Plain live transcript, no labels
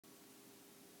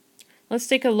Let's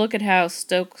take a look at how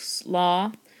Stokes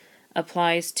Law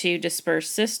applies to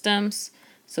dispersed systems.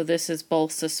 So this is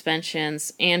both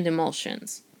suspensions and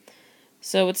emulsions.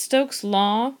 So with Stokes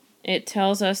Law, it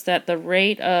tells us that the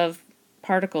rate of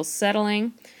particles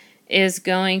settling is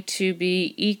going to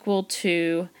be equal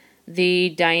to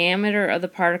the diameter of the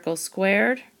particle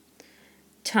squared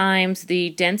times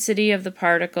the density of the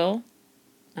particle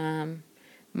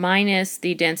minus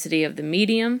the density of the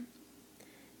medium,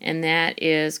 and that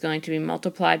is going to be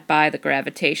multiplied by the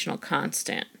gravitational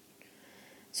constant.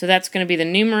 So that's going to be the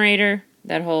numerator.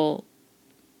 That whole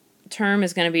term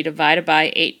is going to be divided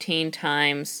by 18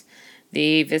 times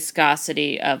the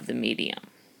viscosity of the medium.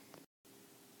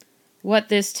 What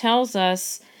this tells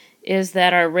us is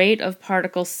that our rate of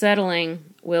particle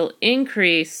settling will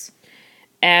increase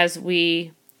as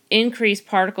we increase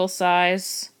particle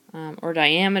size or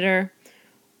diameter,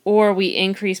 or we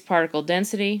increase particle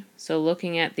density. So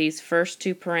looking at these first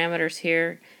two parameters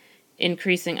here,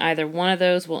 increasing either one of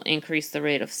those will increase the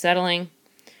rate of settling.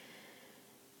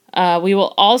 We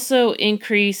will also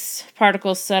increase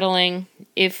particle settling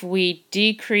if we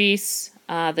decrease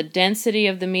the density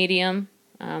of the medium,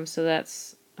 so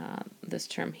that's this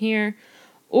term here,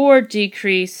 or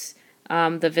decrease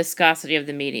the viscosity of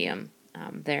the medium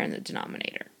there in the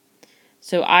denominator.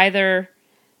 So either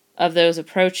of those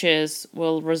approaches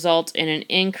will result in an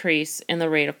increase in the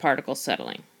rate of particle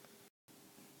settling.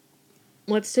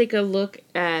 Let's take a look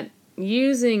at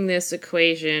using this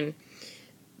equation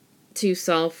to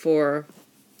solve for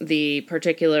the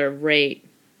particular rate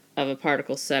of a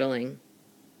particle settling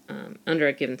under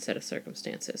a given set of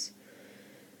circumstances.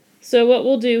 So what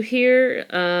we'll do here,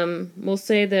 we'll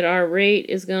say that our rate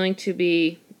is going to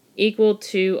be equal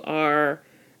to our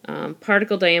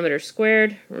particle diameter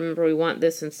squared. Remember, we want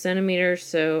this in centimeters,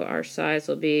 so our size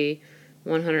will be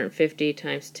 150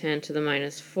 times 10 to the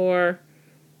minus 4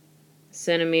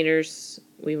 centimeters.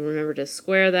 We remember to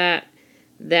square that.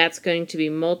 That's going to be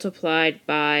multiplied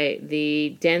by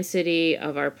the density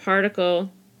of our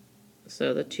particle,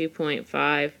 so the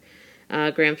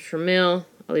 2.5 grams per mil.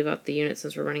 I'll leave out the unit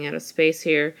since we're running out of space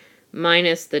here,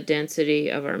 minus the density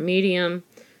of our medium.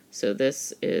 So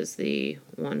this is the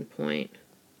 1.2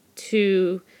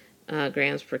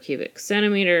 grams per cubic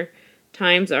centimeter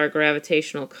times our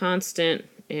gravitational constant,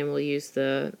 and we'll use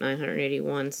the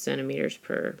 981 centimeters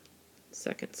per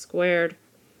second squared.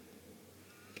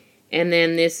 And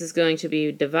then this is going to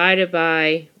be divided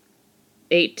by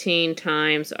 18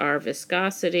 times our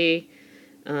viscosity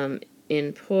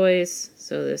in poise,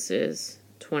 so this is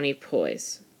 20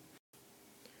 poise.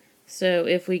 So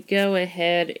if we go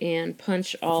ahead and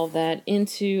punch all that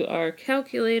into our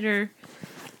calculator,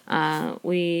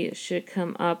 we should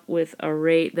come up with a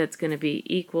rate that's going to be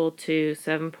equal to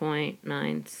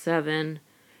 7.97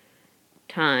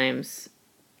 times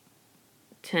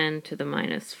 10 to the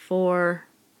minus 4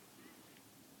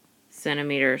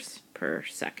 centimeters per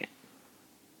second.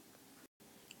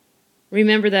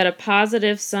 Remember that a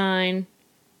positive sign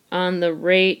on the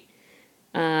rate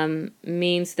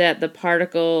means that the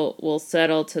particle will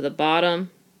settle to the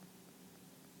bottom.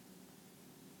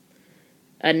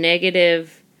 A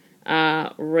negative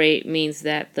rate means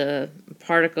that the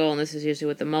particle, and this is usually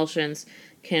with emulsions,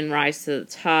 can rise to the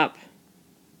top.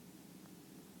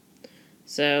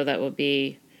 So that would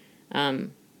be,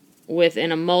 with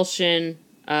an emulsion,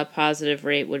 a positive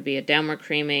rate would be a downward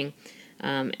creaming,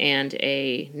 and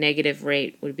a negative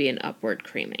rate would be an upward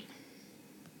creaming.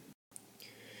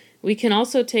 We can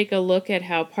also take a look at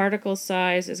how particle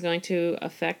size is going to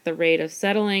affect the rate of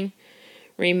settling.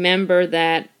 Remember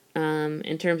that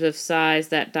in terms of size,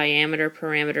 that diameter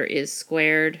parameter is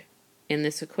squared in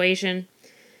this equation.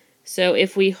 So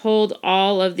if we hold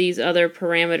all of these other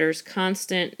parameters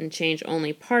constant and change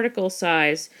only particle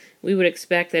size, we would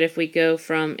expect that if we go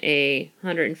from a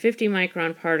 150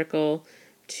 micron particle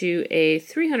to a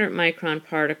 300 micron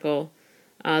particle,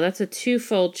 that's a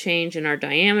twofold change in our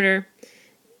diameter.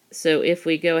 So if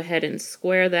we go ahead and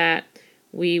square that,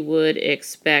 we would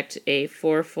expect a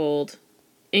fourfold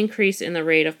increase in the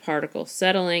rate of particle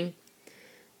settling.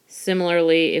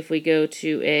 Similarly, if we go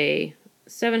to a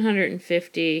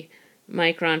 750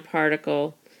 micron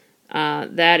particle,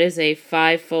 that is a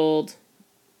fivefold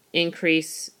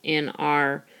increase in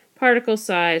our particle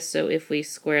size. So if we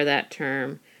square that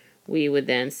term, we would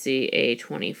then see a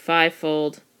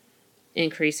 25-fold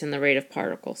increase in the rate of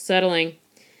particle settling.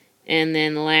 And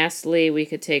then lastly, we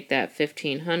could take that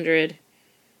 1500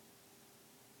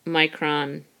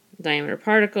 micron diameter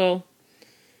particle.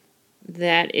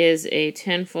 That is a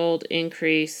 10-fold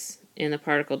increase in the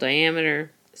particle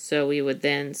diameter. So we would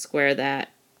then square that,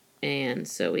 and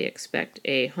so we expect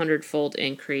a 100-fold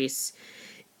increase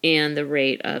and the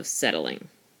rate of settling.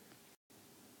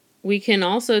 We can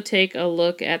also take a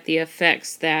look at the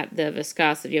effects that the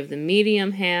viscosity of the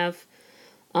medium have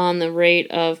on the rate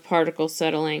of particle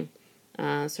settling.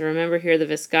 So remember here the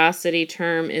viscosity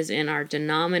term is in our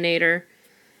denominator.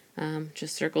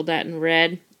 Just circled that in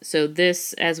red. So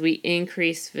this, as we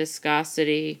increase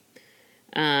viscosity,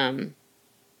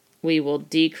 we will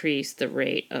decrease the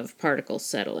rate of particle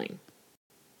settling.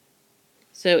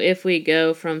 So if we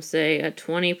go from, say, a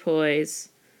 20 poise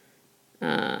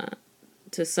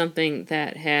to something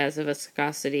that has a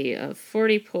viscosity of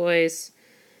 40 poise,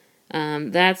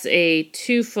 that's a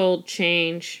twofold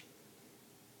change.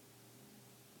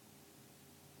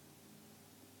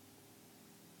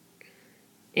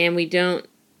 And we don't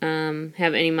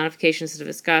have any modifications to the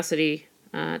viscosity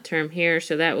term here,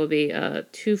 so that will be a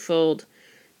twofold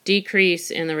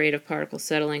decrease in the rate of particle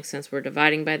settling since we're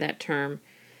dividing by that term.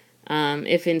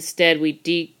 If instead we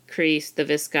decrease the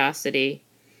viscosity,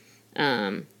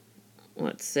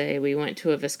 let's say we went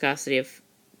to a viscosity of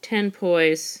 10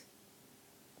 poise,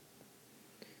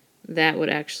 that would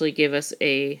actually give us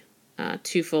a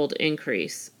twofold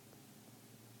increase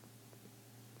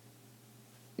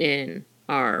in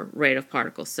our rate of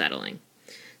particle settling.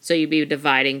 So you'd be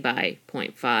dividing by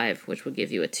 0.5, which would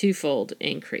give you a twofold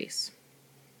increase.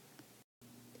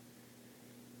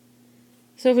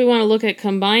 So if we want to look at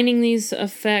combining these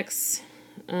effects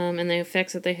and the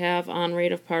effects that they have on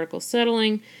rate of particle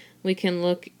settling, we can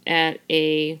look at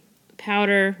a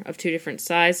powder of two different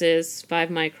sizes, 5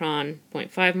 micron,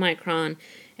 0.5 micron,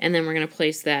 and then we're going to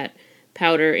place that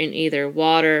powder in either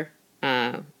water,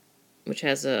 which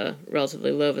has a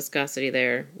relatively low viscosity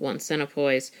there, 1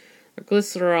 centipoise, or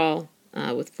glycerol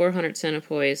with 400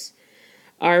 centipoise.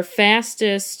 Our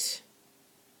fastest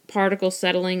particle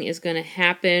settling is going to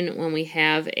happen when we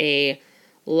have a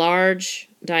large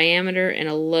diameter and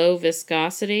a low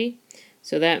viscosity.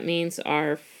 So that means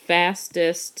our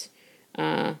fastest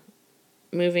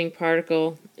moving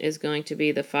particle is going to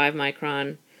be the 5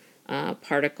 micron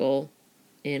particle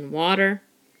in water.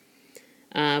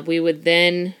 We would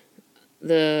then,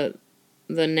 the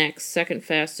next second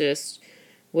fastest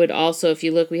would also, if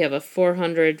you look, we have a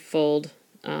 400-fold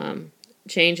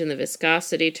change in the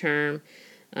viscosity term.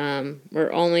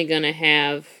 We're only going to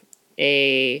have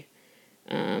we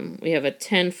have a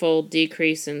 10-fold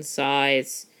decrease in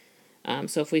size.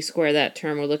 So if we square that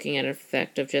term, we're looking at an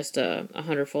effect of just a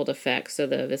 100-fold effect. So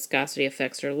the viscosity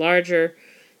effects are larger,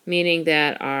 meaning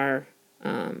that our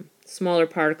smaller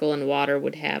particle in water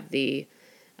would have the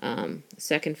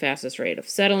second fastest rate of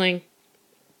settling.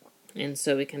 And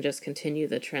so we can just continue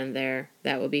the trend there.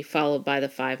 That will be followed by the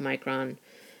 5 micron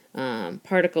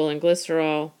particle in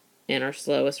glycerol, and our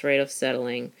slowest rate of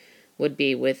settling would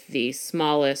be with the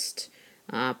smallest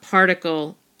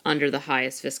particle under the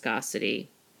highest viscosity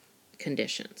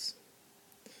conditions.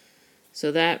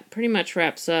 So that pretty much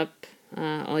wraps up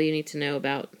all you need to know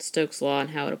about Stokes Law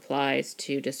and how it applies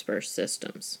to dispersed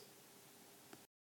systems.